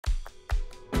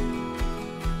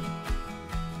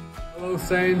Hello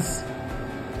Saints,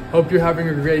 hope you're having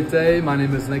a great day. My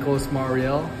name is Nicholas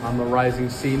Mariel. I'm a rising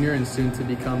senior and soon to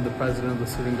become the president of the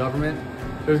student government.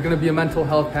 There's going to be a mental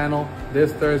health panel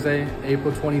this Thursday,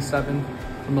 April 27th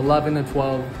from 11 to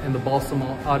 12 in the Balsam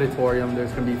Auditorium.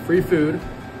 There's going to be free food.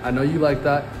 I know you like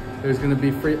that. There's going to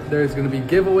be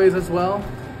giveaways as well.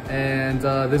 And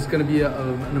this is going to be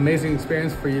an amazing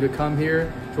experience for you to come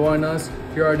here, join us,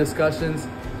 hear our discussions.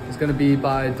 It's going to be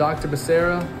by Dr.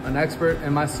 Becerra, an expert,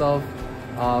 and myself.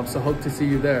 So hope to see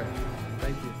you there.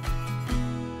 Thank you.